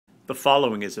The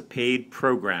following is a paid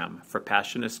program for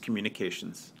Passionist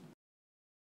Communications.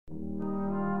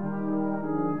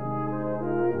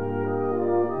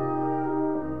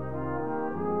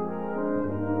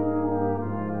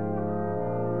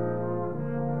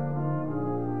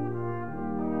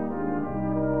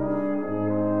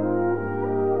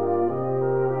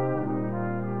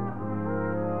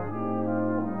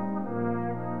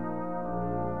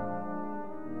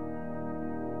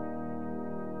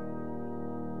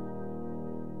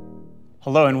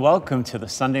 Hello and welcome to the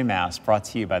Sunday Mass brought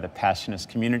to you by the Passionist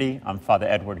Community. I'm Father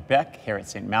Edward Beck here at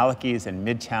St. Malachy's in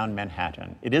Midtown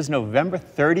Manhattan. It is November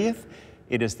 30th.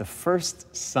 It is the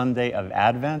first Sunday of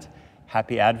Advent.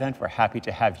 Happy Advent. We're happy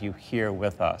to have you here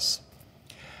with us.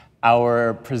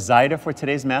 Our presider for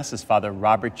today's Mass is Father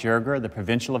Robert Jerger, the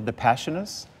Provincial of the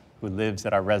Passionists, who lives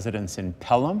at our residence in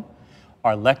Pelham.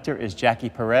 Our lector is Jackie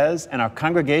Perez, and our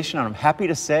congregation, I'm happy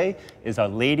to say, is Our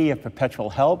Lady of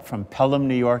Perpetual Help from Pelham,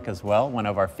 New York as well, one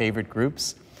of our favorite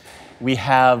groups. We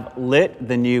have lit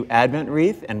the new Advent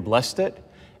wreath and blessed it,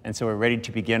 and so we're ready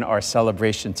to begin our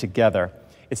celebration together.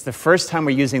 It's the first time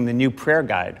we're using the new prayer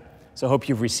guide, so I hope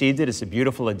you've received it. It's a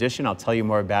beautiful edition. I'll tell you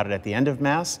more about it at the end of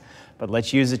Mass, but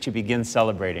let's use it to begin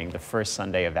celebrating the first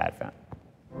Sunday of Advent.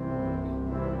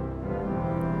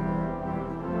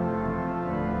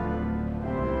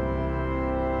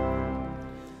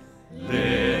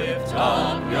 Lift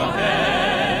up your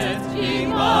heads, ye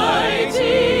mighty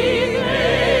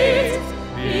gates.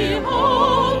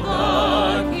 Behold,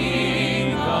 the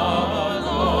King of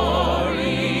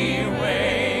glory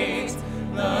waits.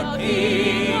 The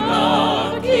King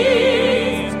of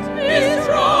kings is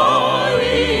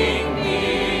drawing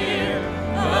near.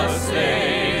 The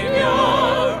Savior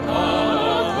of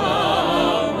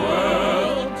the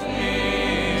world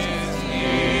is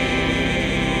here.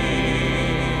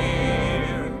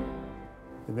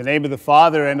 In the name of the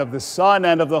Father, and of the Son,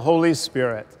 and of the Holy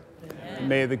Spirit. Amen.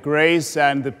 May the grace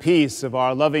and the peace of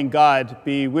our loving God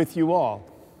be with you all.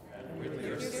 And with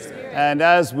your spirit. And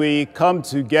as we come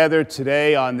together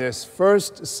today on this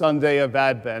first Sunday of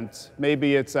Advent,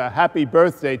 maybe it's a happy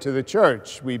birthday to the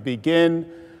Church. We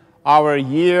begin our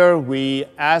year. We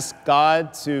ask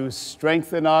God to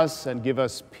strengthen us and give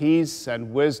us peace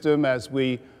and wisdom as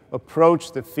we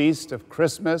approach the feast of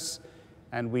Christmas.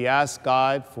 And we ask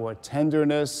God for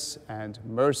tenderness and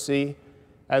mercy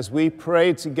as we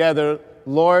pray together,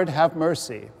 Lord, have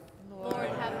mercy. Lord,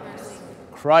 have mercy.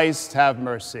 Christ, have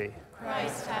mercy.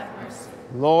 Christ, have mercy.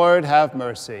 Lord, have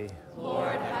mercy.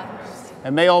 Lord, have mercy.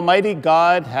 And may Almighty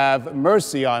God have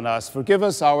mercy on us, forgive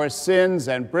us our sins,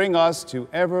 and bring us to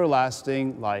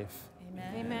everlasting life.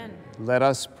 Amen. Amen. Let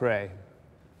us pray.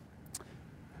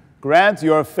 Grant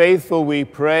your faithful, we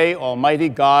pray, Almighty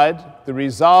God, the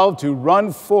resolve to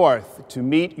run forth to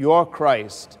meet your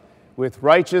Christ with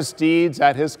righteous deeds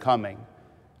at his coming,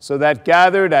 so that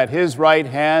gathered at his right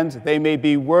hand they may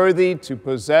be worthy to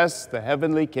possess the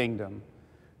heavenly kingdom.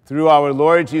 Through our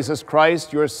Lord Jesus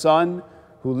Christ, your Son,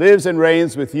 who lives and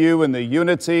reigns with you in the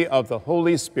unity of the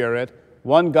Holy Spirit,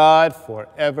 one God,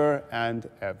 forever and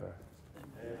ever.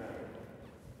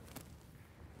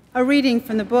 A reading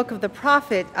from the book of the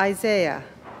prophet Isaiah.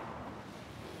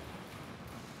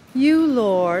 You,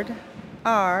 Lord,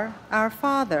 are our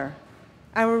Father,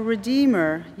 our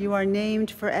Redeemer. You are named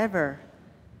forever.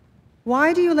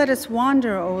 Why do you let us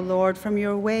wander, O Lord, from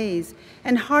your ways,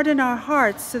 and harden our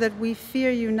hearts so that we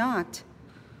fear you not?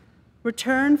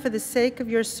 Return for the sake of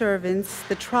your servants,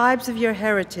 the tribes of your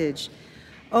heritage.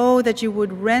 Oh, that you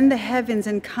would rend the heavens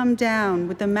and come down,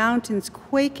 with the mountains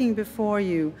quaking before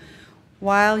you,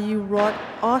 while you wrought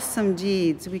awesome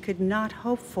deeds we could not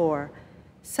hope for,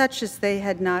 such as they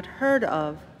had not heard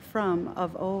of from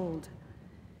of old.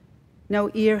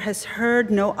 No ear has heard,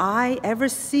 no eye ever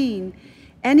seen,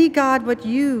 any God but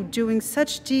you doing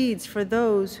such deeds for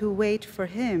those who wait for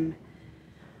him.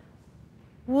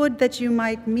 Would that you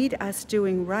might meet us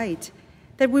doing right,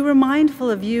 that we were mindful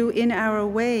of you in our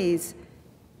ways.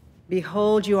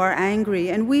 Behold, you are angry,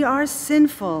 and we are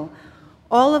sinful.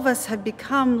 All of us have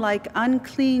become like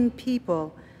unclean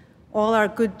people. All our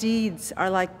good deeds are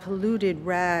like polluted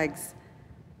rags.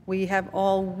 We have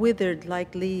all withered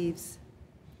like leaves.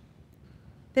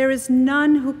 There is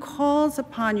none who calls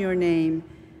upon your name,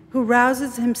 who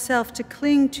rouses himself to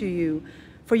cling to you,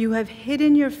 for you have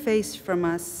hidden your face from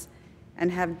us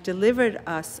and have delivered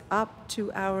us up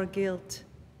to our guilt.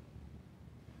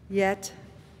 Yet,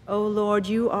 O Lord,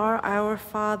 you are our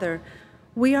Father.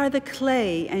 We are the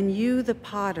clay and you the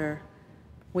potter.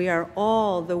 We are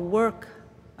all the work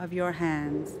of your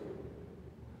hands.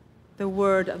 The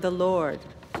word of the Lord.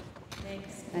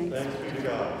 Thanks be to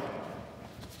God.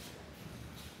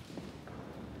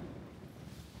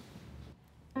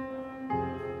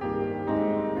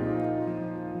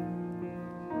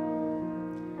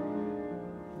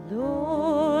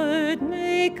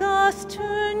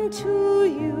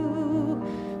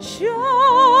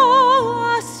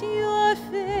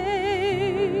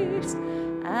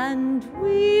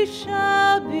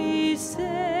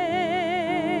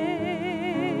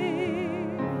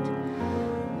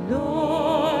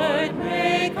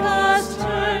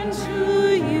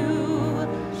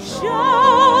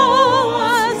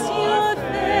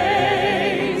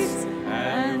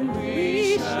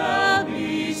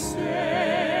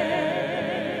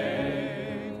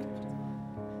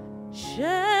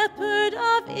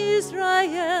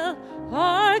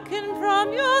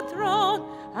 from your throne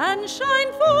and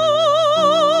shine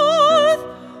forth.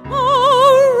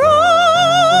 Arouse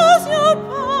your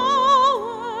power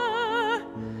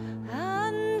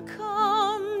and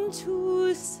come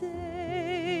to save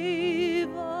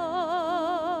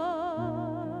us.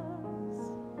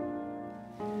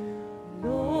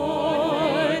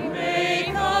 Lord,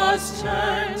 make us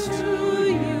turn to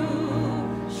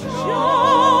you.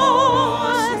 Show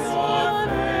us your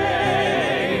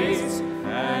face,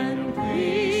 and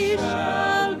we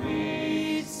shall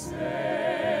be saved.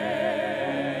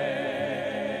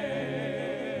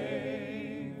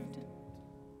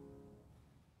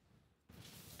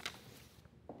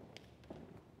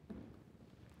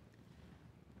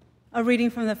 A reading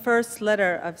from the first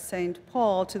letter of St.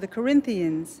 Paul to the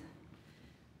Corinthians.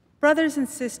 Brothers and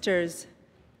sisters,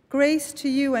 grace to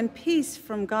you and peace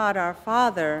from God our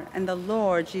Father and the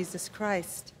Lord Jesus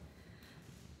Christ.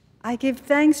 I give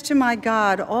thanks to my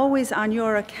God always on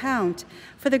your account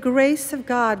for the grace of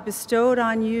God bestowed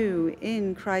on you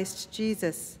in Christ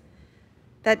Jesus,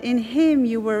 that in him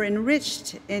you were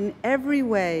enriched in every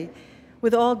way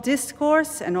with all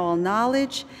discourse and all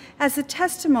knowledge, as the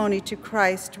testimony to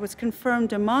Christ was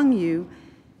confirmed among you,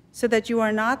 so that you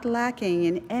are not lacking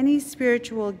in any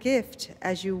spiritual gift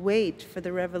as you wait for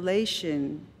the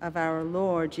revelation of our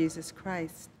Lord Jesus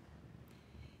Christ.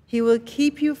 He will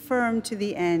keep you firm to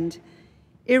the end,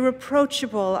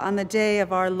 irreproachable on the day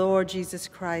of our Lord Jesus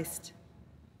Christ.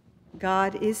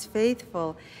 God is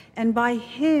faithful, and by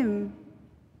him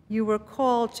you were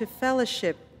called to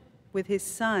fellowship with his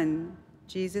Son,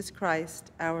 Jesus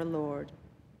Christ, our Lord.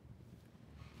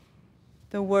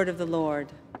 The word of the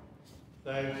Lord.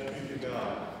 Thanks be to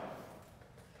God.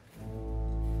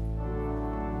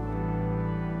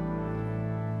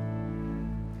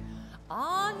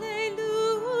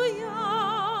 Alleluia,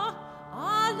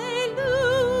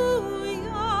 alleluia,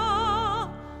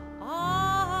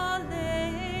 alleluia.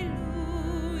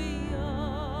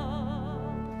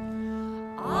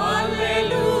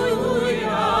 Alleluia,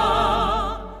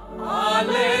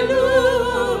 alleluia,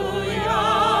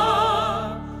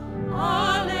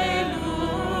 alleluia.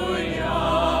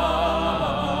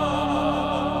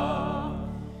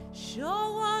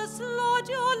 Show us, Lord,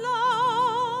 your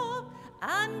love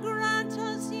and grant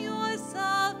us your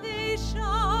salvation.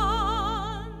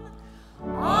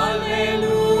 Alleluia,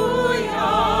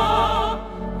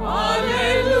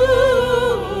 alleluia,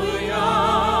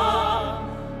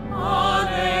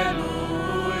 alleluia.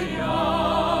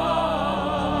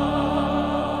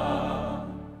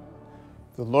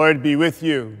 The Lord be with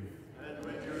you. And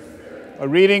with your spirit. A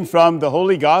reading from the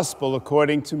Holy Gospel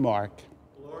according to Mark.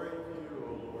 Glory to you,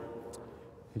 O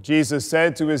Lord. Jesus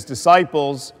said to his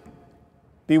disciples,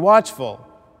 "Be watchful,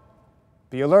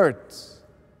 be alert.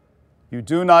 You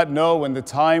do not know when the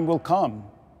time will come.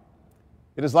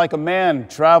 It is like a man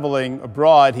traveling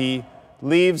abroad. He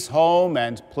leaves home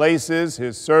and places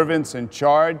his servants in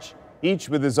charge, each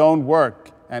with his own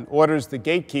work, and orders the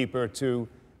gatekeeper to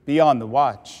be on the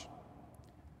watch.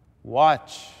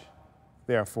 Watch,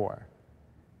 therefore.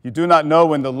 You do not know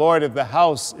when the Lord of the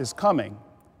house is coming,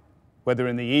 whether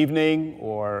in the evening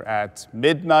or at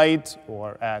midnight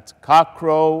or at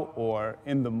cockcrow or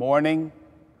in the morning.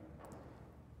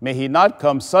 May he not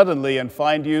come suddenly and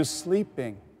find you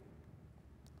sleeping.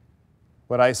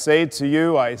 What I say to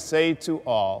you, I say to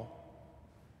all.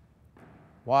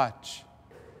 Watch."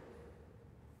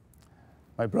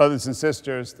 My brothers and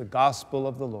sisters, the gospel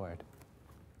of the Lord.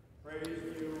 Praise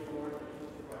you, Lord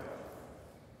Jesus Christ.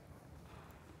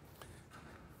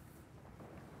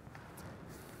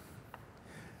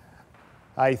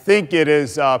 I think it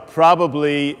is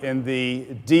probably in the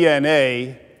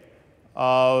DNA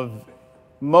of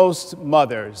most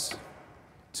mothers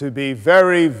to be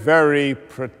very, very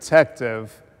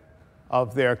protective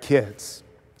of their kids.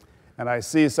 And I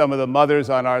see some of the mothers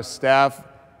on our staff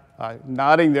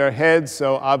nodding their heads,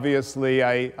 so obviously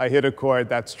I hit a chord,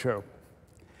 that's true.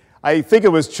 I think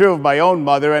it was true of my own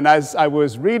mother, and as I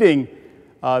was reading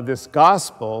this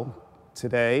gospel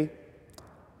today,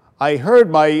 I heard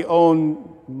my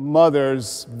own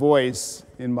mother's voice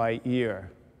in my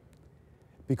ear,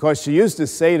 because she used to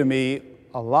say to me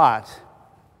a lot,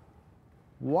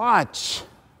 "Watch,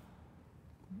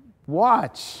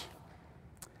 watch."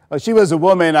 She was a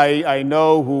woman I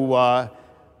know who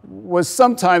was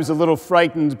sometimes a little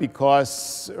frightened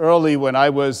because early when I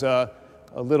was a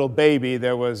little baby,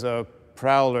 there was a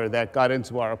prowler that got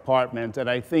into our apartment, and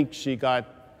I think she got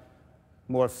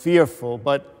more fearful.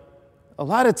 But a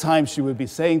lot of times she would be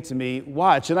saying to me,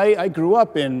 "Watch." And I grew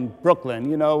up in Brooklyn,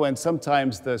 you know, and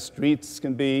sometimes the streets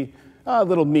can be a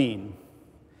little mean.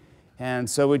 And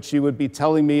so she would be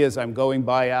telling me as I'm going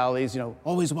by alleys,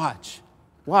 always watch.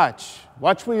 Watch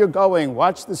where you're going,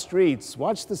 watch the streets,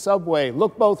 watch the subway,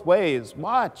 look both ways,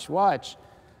 watch.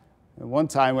 And one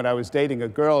time when I was dating a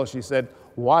girl, she said,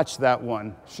 watch that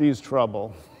one, she's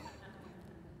trouble.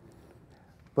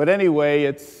 But anyway,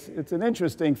 it's an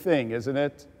interesting thing, isn't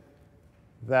it?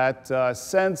 That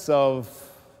sense of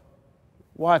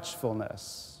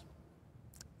watchfulness,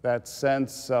 that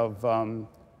sense of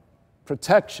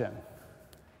protection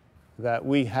that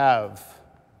we have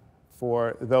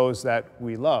for those that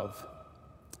we love.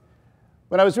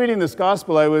 When I was reading this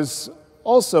gospel, I was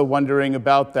also wondering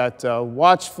about that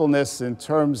watchfulness in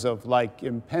terms of like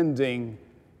impending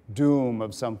doom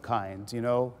of some kind.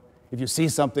 If you see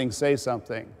something, say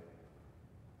something.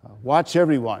 Watch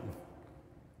everyone.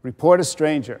 Report a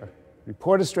stranger.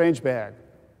 Report a strange bag.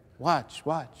 Watch.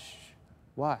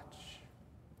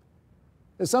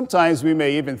 And sometimes we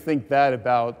may even think that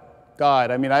about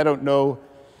God. I don't know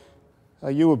how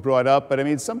you were brought up,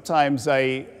 but sometimes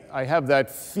I have that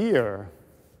fear,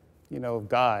 of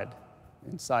God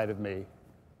inside of me.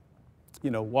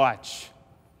 Watch.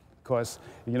 Of course,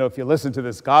 if you listen to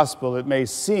this gospel, it may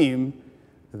seem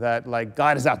that like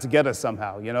God is out to get us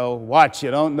somehow. Watch,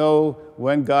 you don't know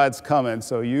when God's coming,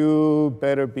 so you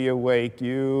better be awake.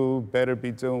 You better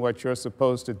be doing what you're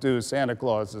supposed to do. Santa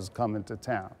Claus is coming to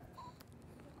town.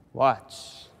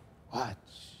 Watch.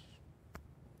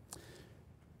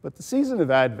 But the season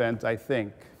of Advent, I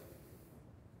think,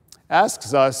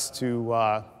 asks us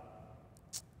to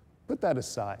put that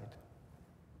aside.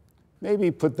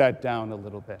 Maybe put that down a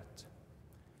little bit.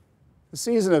 The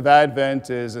season of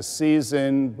Advent is a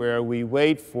season where we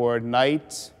wait for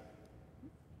night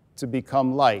to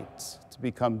become light, to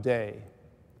become day.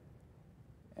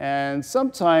 And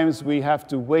sometimes we have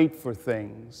to wait for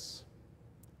things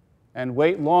and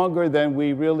wait longer than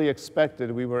we really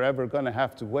expected we were ever going to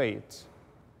have to wait.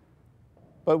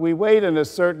 But we wait in a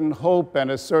certain hope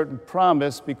and a certain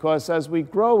promise because as we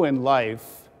grow in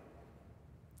life,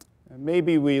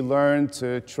 maybe we learn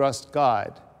to trust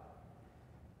God.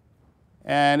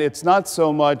 And it's not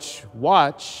so much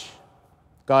watch,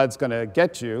 God's going to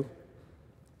get you,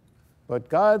 but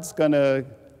God's going to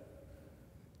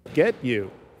get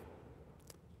you.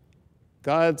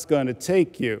 God's going to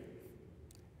take you,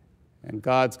 and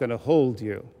God's going to hold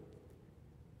you.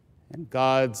 And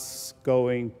God's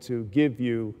going to give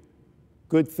you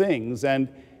good things. And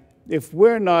if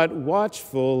we're not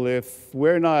watchful, if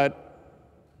we're not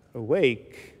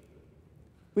awake,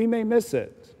 we may miss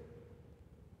it.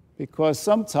 Because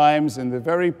sometimes in the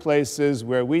very places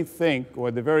where we think,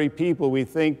 or the very people we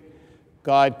think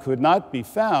God could not be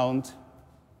found,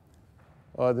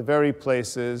 are the very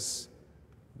places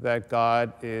that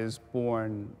God is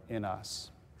born in us.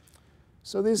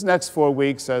 So these next 4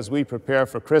 weeks, as we prepare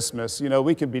for Christmas,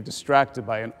 we can be distracted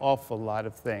by an awful lot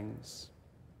of things.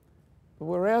 But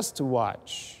we're asked to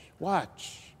watch,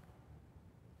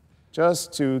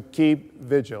 just to keep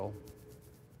vigil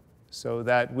so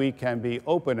that we can be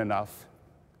open enough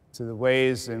to the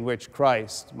ways in which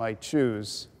Christ might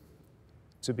choose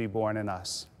to be born in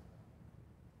us.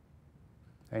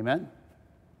 Amen?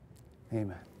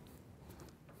 Amen.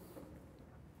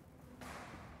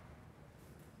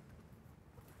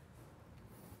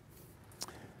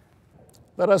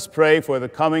 Let us pray for the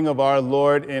coming of our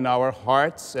Lord in our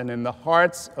hearts and in the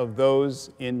hearts of those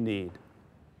in need.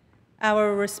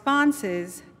 Our response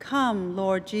is, "Come,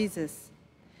 Lord Jesus."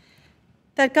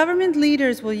 That government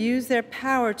leaders will use their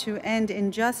power to end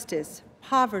injustice,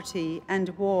 poverty, and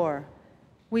war.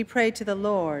 We pray to the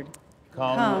Lord.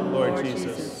 Come, Lord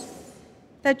Jesus.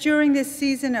 That during this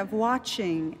season of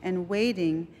watching and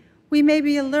waiting, we may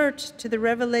be alert to the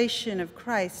revelation of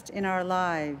Christ in our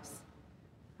lives.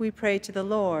 We pray to the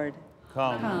Lord.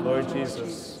 Come, Lord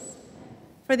Jesus.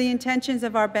 For the intentions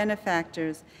of our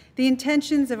benefactors, the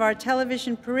intentions of our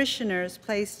television parishioners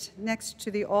placed next to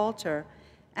the altar,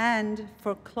 and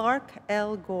for Clark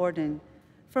L. Gordon,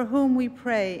 for whom we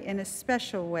pray in a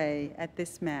special way at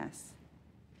this Mass.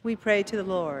 We pray to the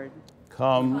Lord.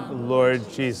 Come, Lord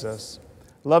Jesus.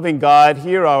 Loving God,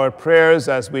 hear our prayers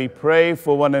as we pray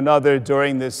for one another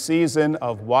during this season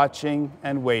of watching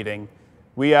and waiting.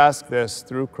 We ask this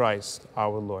through Christ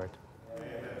our Lord.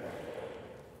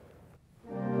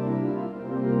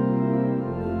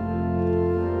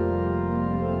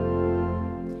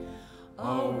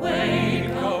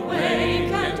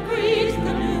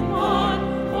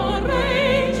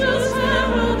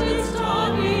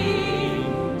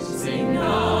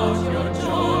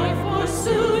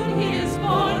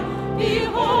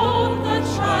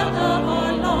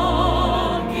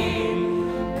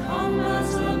 Come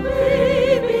as a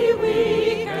baby,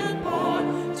 weak and poor.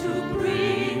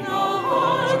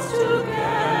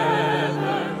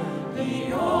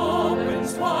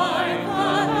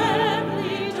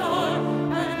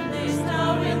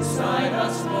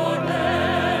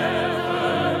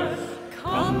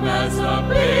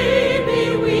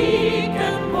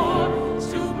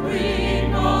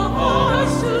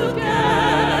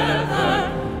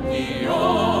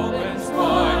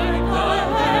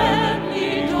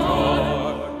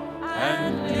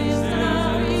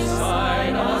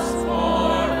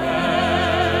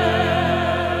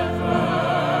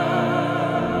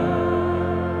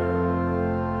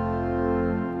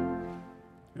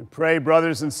 pray,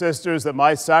 brothers and sisters, that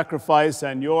my sacrifice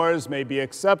and yours may be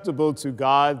acceptable to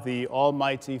God, the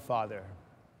Almighty Father.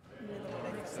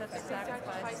 Accept the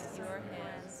sacrifice at your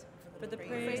hands for the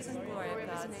praise and glory of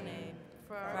God's name,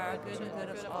 for our good and good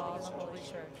of all the Holy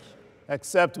Church.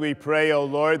 Accept, we pray, O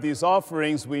Lord, these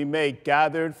offerings we make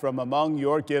gathered from among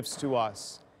your gifts to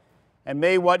us. And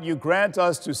may what you grant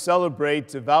us to celebrate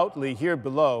devoutly here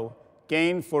below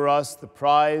gain for us the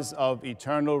prize of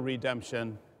eternal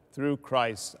redemption through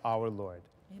Christ our Lord.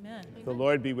 Amen. The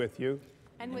Lord be with you.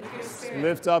 And with your spirit.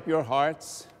 Lift up your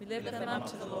hearts. We lift them up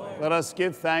to the Lord. Let us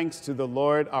give thanks to the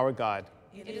Lord our God.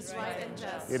 It is right and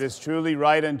just. It is truly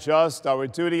right and just, our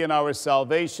duty and our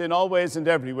salvation, always and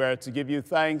everywhere, to give you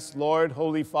thanks, Lord,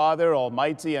 Holy Father,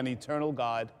 Almighty and eternal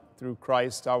God, through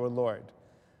Christ our Lord.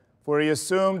 For he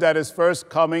assumed at his first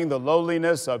coming the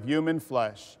lowliness of human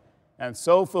flesh, and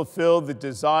so fulfilled the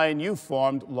design you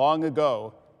formed long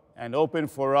ago, and opened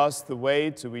for us the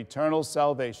way to eternal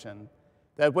salvation,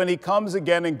 that when he comes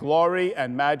again in glory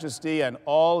and majesty and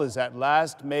all is at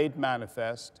last made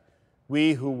manifest,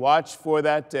 we who watch for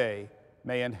that day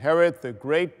may inherit the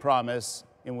great promise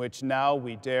in which now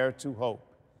we dare to hope.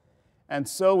 And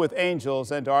so with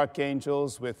angels and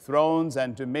archangels, with thrones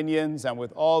and dominions, and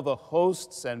with all the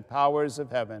hosts and powers of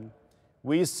heaven,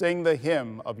 we sing the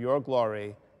hymn of your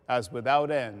glory, as without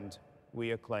end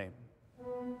we acclaim.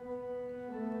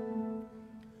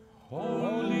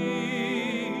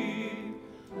 Holy,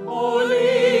 holy,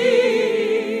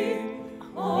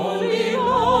 holy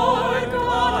Lord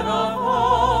God of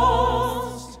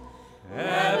hosts,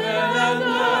 heaven and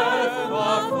earth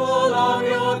are full of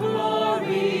your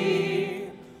glory.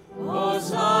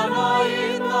 Hosanna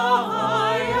in the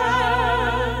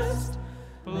highest.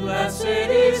 Blessed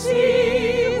is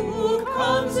he who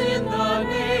comes in the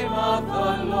name of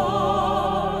the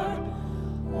Lord.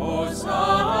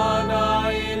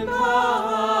 Hosanna in the highest.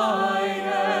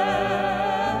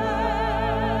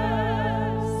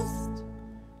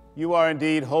 You are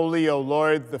indeed holy, O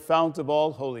Lord, the fount of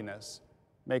all holiness.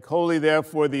 Make holy,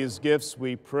 therefore, these gifts,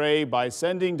 we pray, by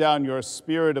sending down your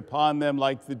Spirit upon them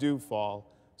like the dewfall,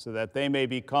 so that they may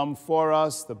become for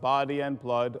us the body and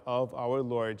blood of our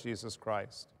Lord Jesus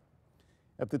Christ.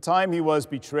 At the time he was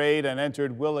betrayed and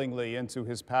entered willingly into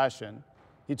his passion,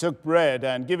 he took bread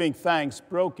and, giving thanks,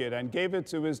 broke it and gave it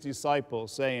to his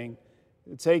disciples, saying,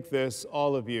 "Take this,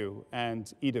 all of you,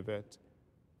 and eat of it,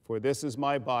 for this is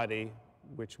my body,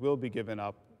 which will be given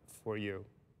up for you."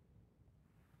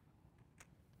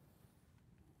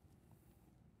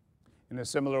 In a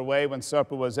similar way, when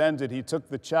supper was ended, he took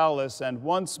the chalice, and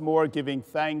once more giving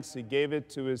thanks, he gave it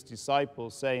to his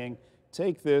disciples, saying,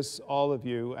 "Take this, all of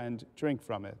you, and drink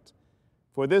from it.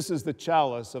 For this is the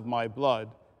chalice of my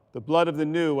blood, the blood of the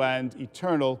new and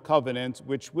eternal covenant,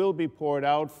 which will be poured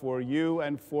out for you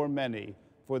and for many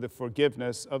for the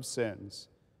forgiveness of sins.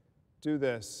 Do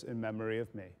this in memory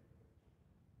of me."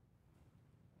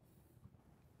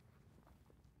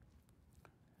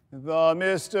 The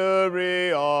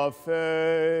mystery of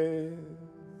faith.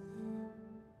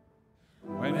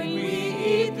 When we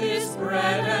eat this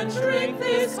bread and drink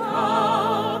this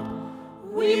cup,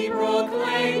 we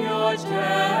proclaim your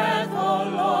death, O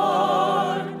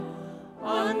Lord,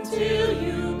 until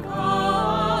you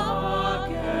come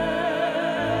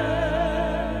again.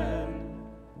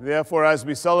 Therefore, as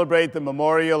we celebrate the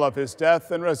memorial of his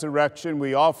death and resurrection,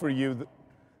 we offer you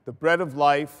the bread of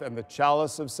life and the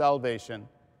chalice of salvation,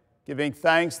 giving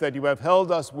thanks that you have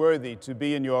held us worthy to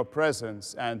be in your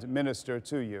presence and minister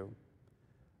to you.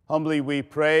 Humbly we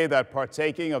pray that,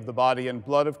 partaking of the body and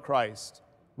blood of Christ,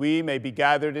 we may be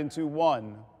gathered into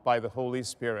one by the Holy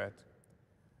Spirit.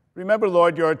 Remember,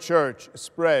 Lord, your church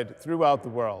spread throughout the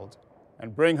world,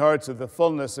 and bring her to the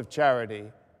fullness of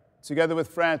charity, together with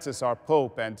Francis, our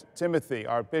Pope, and Timothy,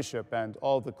 our Bishop, and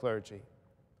all the clergy.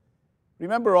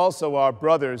 Remember also our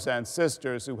brothers and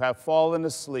sisters who have fallen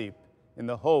asleep in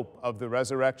the hope of the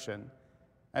resurrection,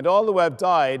 and all who have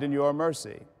died in your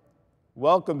mercy.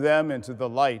 Welcome them into the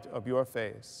light of your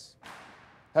face.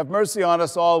 Have mercy on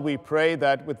us all, we pray,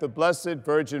 that with the Blessed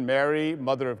Virgin Mary,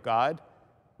 Mother of God,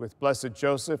 with blessed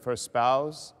Joseph, her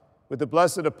spouse, with the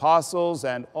blessed apostles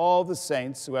and all the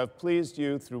saints who have pleased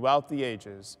you throughout the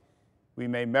ages, we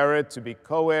may merit to be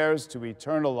co-heirs to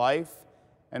eternal life,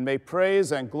 and may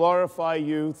praise and glorify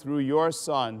you through your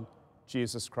Son,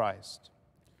 Jesus Christ.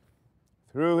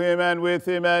 Through him and with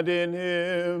him and in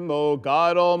him, O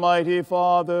God, Almighty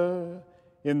Father,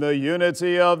 in the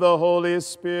unity of the Holy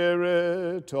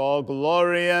Spirit, all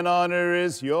glory and honor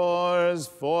is yours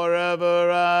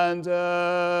forever and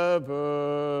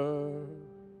ever.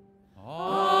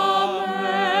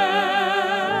 Amen.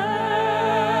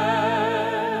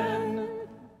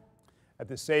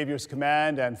 the Savior's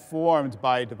command and formed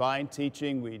by divine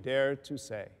teaching, we dare to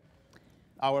say,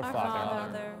 Our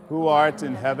Father, who art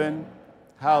in heaven,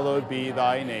 hallowed be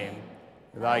thy name.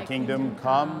 Thy kingdom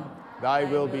come, thy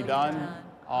will be done,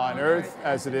 on earth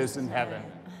as it is in heaven.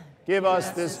 Give us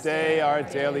this day our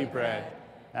daily bread,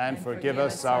 and forgive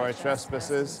us our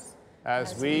trespasses,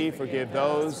 as we forgive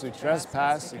those who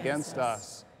trespass against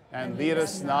us. And lead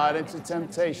us not into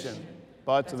temptation,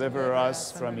 but deliver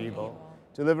us from evil.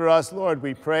 Deliver us, Lord,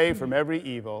 we pray, from every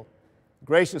evil.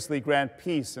 Graciously grant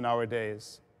peace in our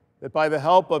days, that by the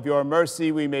help of your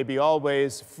mercy we may be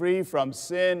always free from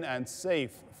sin and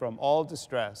safe from all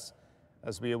distress,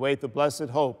 as we await the blessed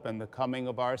hope and the coming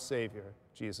of our Savior,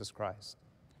 Jesus Christ.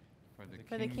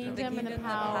 For the kingdom and the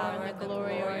power and the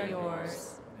glory are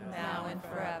yours, now and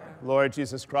forever. Lord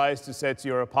Jesus Christ, who said to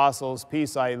your apostles,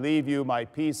 Peace I leave you, my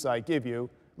peace I give you,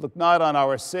 look not on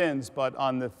our sins, but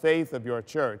on the faith of your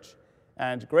church,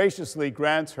 and graciously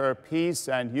grant her peace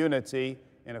and unity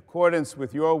in accordance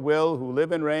with your will, who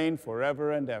live and reign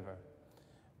forever and ever.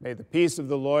 May the peace of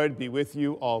the Lord be with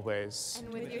you always.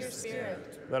 And with your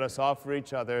spirit. Let us offer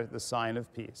each other the sign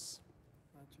of peace.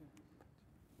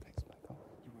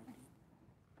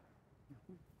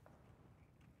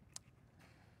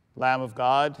 Lamb of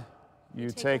God, you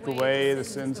take away the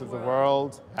sins of the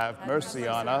world, have mercy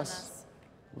on us.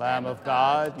 Lamb of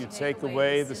God, you take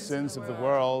away the sins of the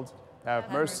world,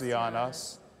 have mercy on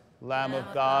us. Lamb of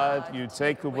God, you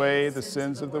take away the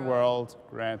sins of the world,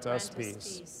 grant us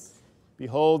peace.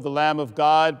 Behold the Lamb of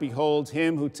God, behold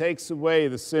him who takes away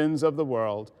the sins of the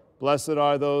world. Blessed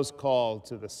are those called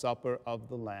to the supper of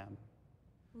the Lamb.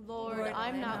 Lord,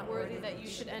 I'm not worthy that you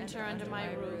should enter under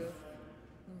my roof,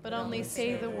 but only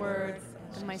say the word,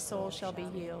 and my soul shall be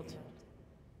healed.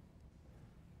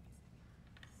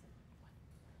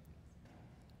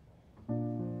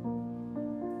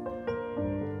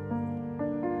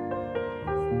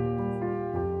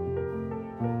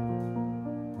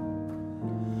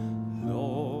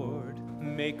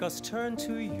 Make us turn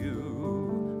to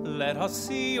you, let us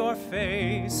see your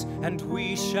face, and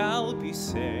we shall be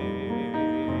saved.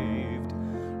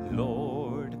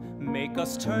 Lord, make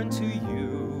us turn to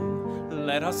you,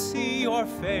 let us see your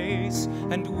face,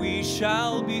 and we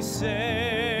shall be saved.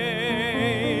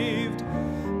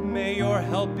 May your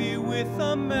help be with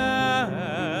a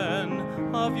man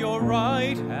of your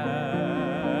right hand,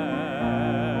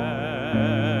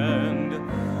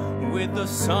 with the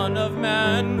Son of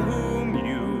Man whom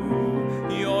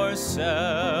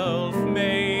yourself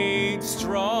made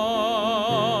strong.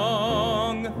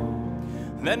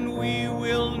 Then we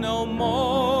will no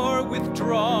more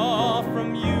withdraw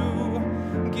from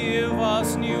you. Give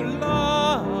us new life,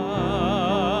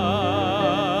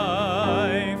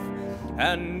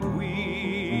 and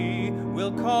we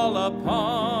will call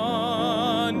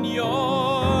upon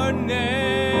your name.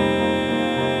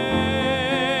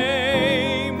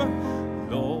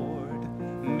 Lord,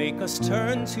 make us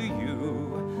turn to you.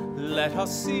 Let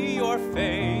us see your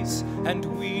face, and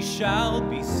we shall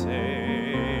be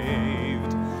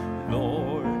saved.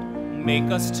 Lord, make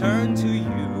us turn to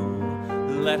you.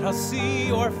 Let us see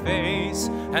your face,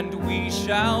 and we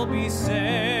shall be saved.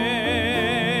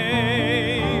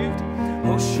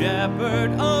 O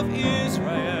Shepherd of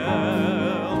Israel,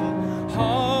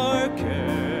 hearken.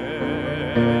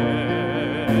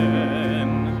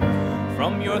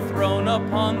 From your throne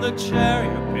upon the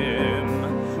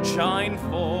cherubim, shine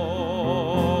forth.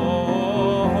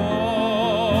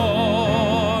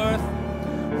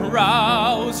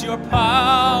 Rouse your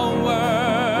power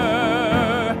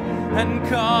and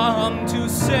come to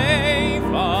save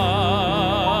us.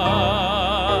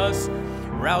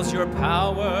 Rouse your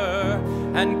power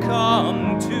and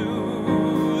come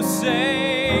to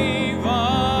save us.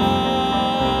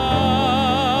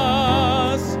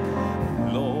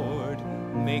 Lord,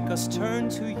 make us turn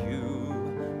to you.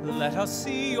 Let us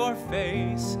see your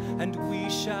face, and we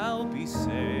shall be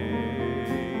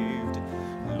saved.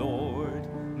 Lord,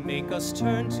 make us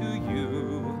turn to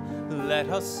you. Let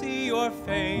us see your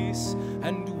face,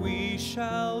 and we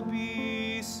shall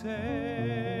be saved.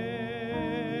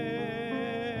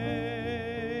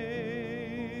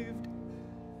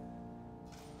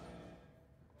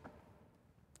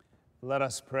 Let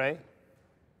us pray.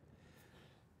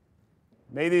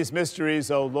 May these mysteries,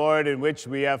 O Lord, in which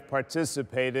we have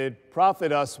participated,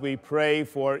 profit us, we pray,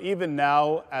 for even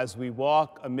now, as we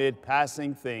walk amid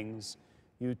passing things,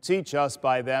 you teach us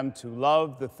by them to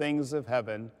love the things of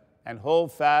heaven and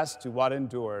hold fast to what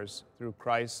endures, through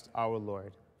Christ our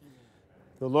Lord.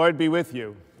 The Lord be with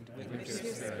you. And with your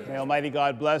spirit. May Almighty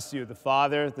God bless you, the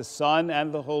Father, the Son,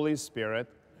 and the Holy Spirit.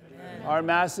 Our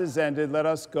Mass is ended. Let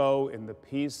us go in the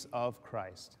peace of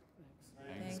Christ.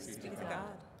 Thanks be to God.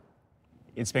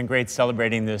 It's been great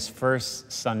celebrating this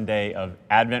first Sunday of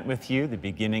Advent with you, the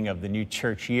beginning of the new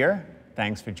church year.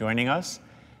 Thanks for joining us.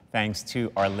 Thanks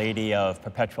to Our Lady of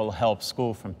Perpetual Help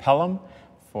School from Pelham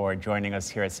for joining us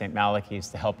here at St. Malachy's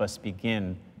to help us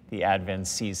begin the Advent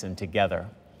season together.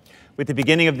 With the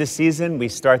beginning of this season, we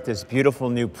start this beautiful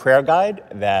new prayer guide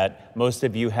that most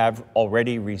of you have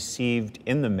already received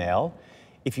in the mail.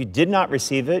 If you did not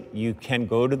receive it, you can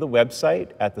go to the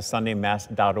website at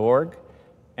thesundaymass.org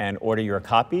and order your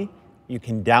copy. You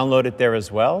can download it there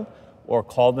as well, or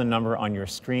call the number on your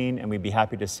screen, and we'd be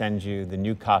happy to send you the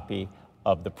new copy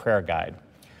of the prayer guide.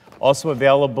 Also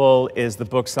available is the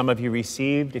book some of you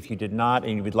received. If you did not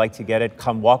and you would like to get it,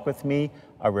 Come Walk With Me,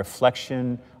 a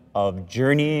reflection of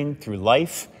journeying through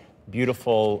life.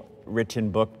 Beautiful written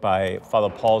book by Father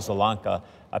Paul Zalanka,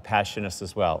 a Passionist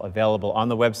as well. Available on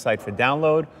the website for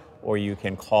download, or you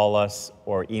can call us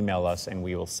or email us and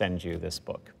we will send you this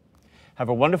book. Have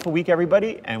a wonderful week,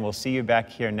 everybody, and we'll see you back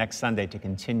here next Sunday to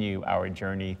continue our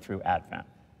journey through Advent.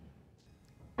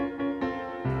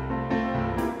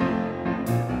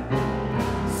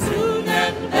 Soon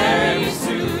and very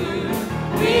soon,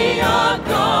 we are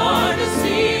going to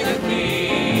see the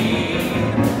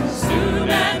King. Soon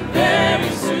and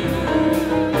very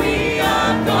soon, we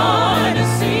are going to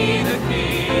see the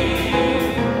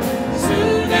King.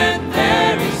 Soon and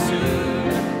very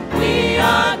soon, we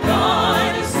are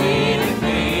going to see the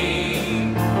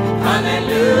King.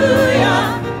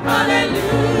 Hallelujah,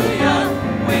 hallelujah,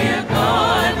 we're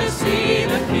going to see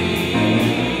the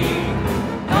King.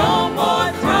 No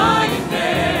more crying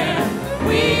there,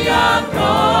 we are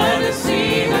going to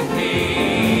see the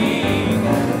King.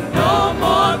 No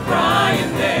more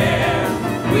crying there,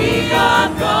 we are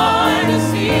going to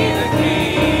see the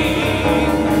King.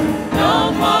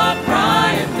 No more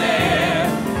crying there,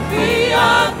 we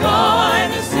are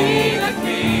going to see the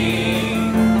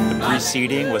King. The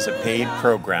preceding was a paid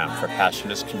program for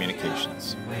Passionist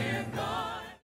Communications.